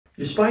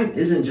Your spine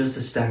isn't just a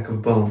stack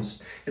of bones.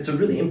 It's a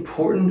really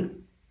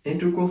important,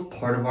 integral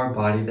part of our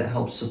body that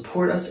helps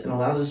support us and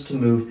allows us to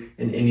move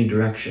in any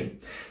direction.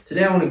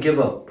 Today I want to give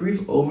a brief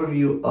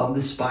overview of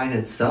the spine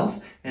itself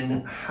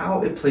and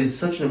how it plays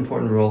such an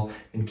important role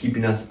in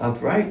keeping us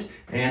upright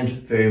and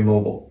very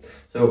mobile.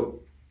 So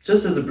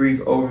just as a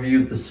brief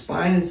overview, the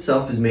spine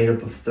itself is made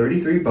up of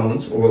 33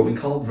 bones, or what we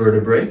call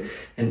vertebrae,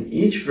 and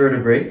each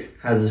vertebrae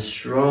has a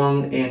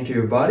strong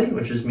anterior body,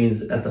 which just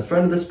means at the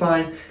front of the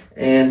spine,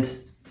 and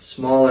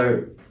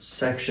smaller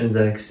sections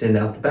that extend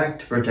out the back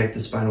to protect the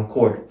spinal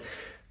cord.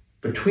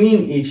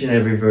 Between each and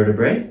every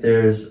vertebrae,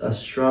 there's a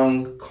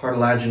strong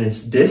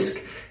cartilaginous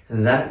disc,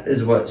 and that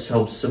is what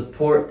helps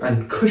support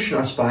and cushion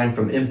our spine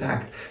from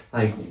impact,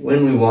 like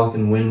when we walk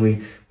and when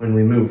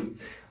we move.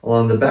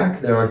 Along the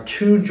back, there are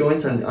two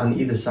joints on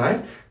either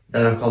side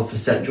that are called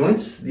facet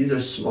joints. These are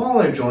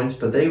smaller joints,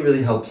 but they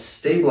really help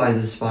stabilize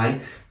the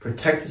spine,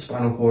 protect the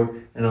spinal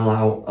cord, and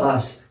allow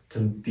us to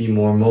be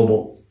more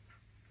mobile.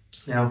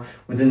 Now,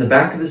 within the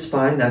back of the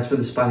spine, that's where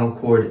the spinal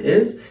cord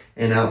is,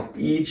 and now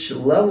each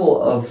level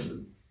of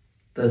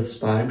the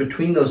spine,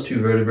 between those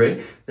two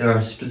vertebrae, there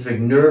are specific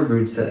nerve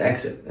roots that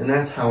exit, and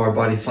that's how our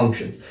body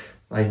functions,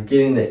 like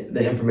getting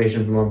the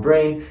information from our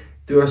brain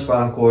through our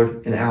spinal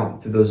cord and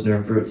out through those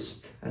nerve roots.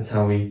 That's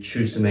how we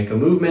choose to make a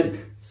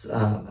movement,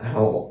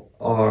 how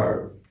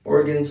our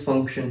organs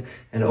function,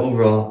 and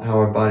overall how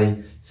our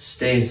body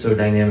stays so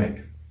dynamic.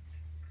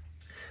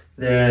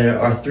 There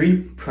are three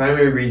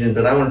primary regions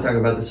that I want to talk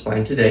about the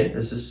spine today.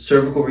 There's the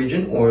cervical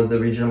region, or the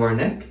region of our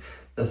neck,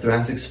 the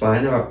thoracic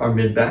spine, or our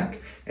mid-back,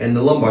 and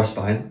the lumbar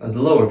spine, or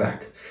the lower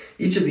back.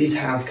 Each of these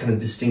have kind of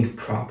distinct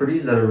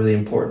properties that are really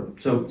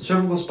important. So the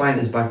cervical spine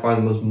is by far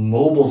the most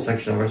mobile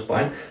section of our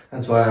spine.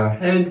 That's why our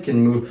head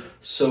can move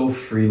so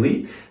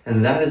freely.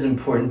 And that is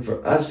important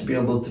for us to be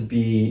able to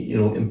be,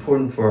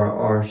 important for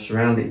our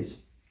surroundings.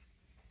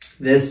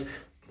 This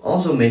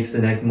also makes the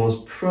neck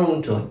most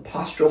prone to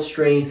postural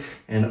strain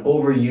and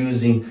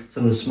overusing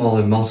some of the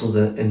smaller muscles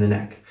in the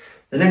neck.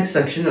 The next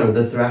section, or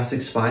the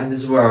thoracic spine,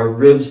 this is where our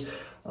ribs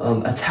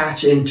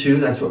attach into.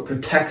 That's what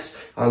protects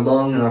our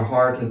lung and our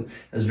heart, and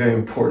is very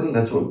important.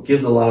 That's what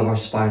gives a lot of our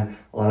spine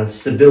a lot of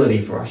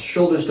stability for our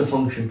shoulders to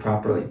function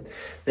properly.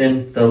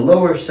 Then the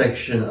lower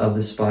section of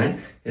the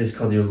spine is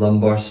called your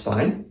lumbar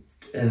spine,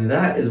 and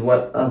that is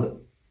what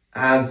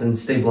adds and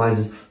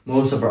stabilizes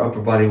most of our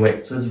upper body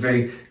weight. So it's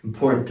very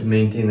important to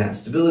maintain that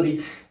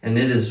stability, and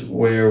it is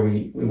where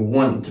we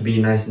want to be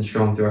nice and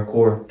strong through our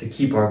core to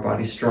keep our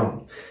body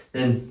strong.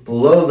 Then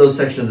below those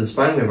sections of the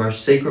spine, we have our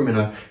sacrum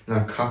and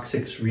our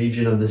coccyx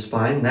region of the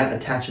spine, and that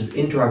attaches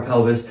into our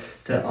pelvis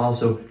to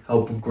also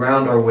help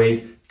ground our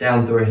weight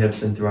down through our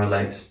hips and through our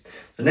legs.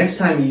 The next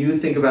time you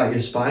think about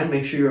your spine,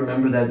 make sure you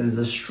remember that it is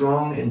a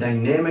strong and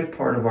dynamic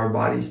part of our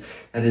bodies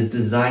that is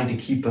designed to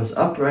keep us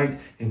upright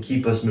and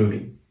keep us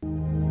moving.